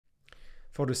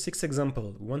For the sixth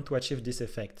example, we want to achieve this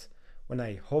effect. When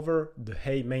I hover the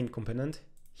A main component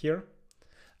here,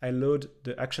 I load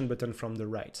the action button from the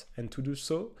right, and to do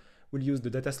so, we'll use the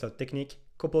data slot technique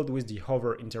coupled with the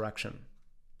hover interaction.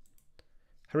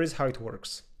 Here is how it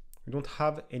works. We don't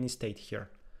have any state here.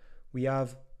 We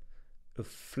have a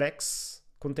flex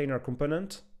container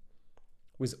component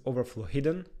with overflow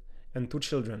hidden and two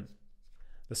children.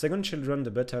 The second children,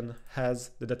 the button,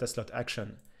 has the data slot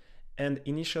action and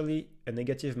initially a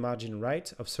negative margin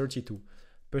right of 32,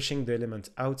 pushing the element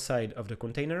outside of the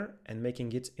container and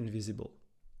making it invisible.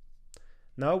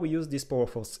 Now we use this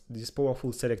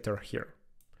powerful selector here.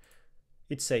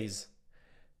 It says,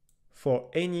 for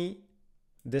any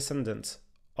descendant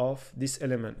of this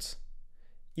element,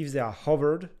 if they are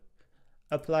hovered,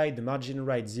 apply the margin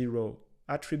right 0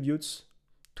 attributes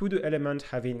to the element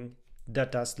having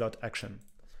data slot action.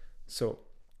 So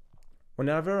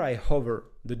whenever I hover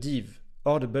the div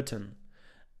or the button,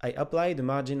 I apply the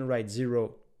margin right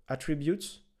 0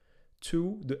 attributes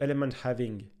to the element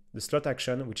having the slot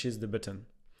action, which is the button.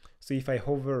 So if I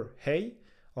hover A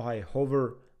or I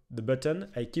hover the button,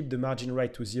 I keep the margin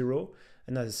right to 0,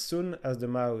 and as soon as the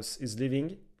mouse is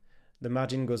leaving, the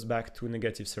margin goes back to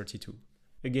negative 32.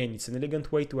 Again, it's an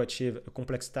elegant way to achieve a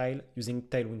complex style using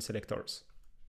Tailwind selectors.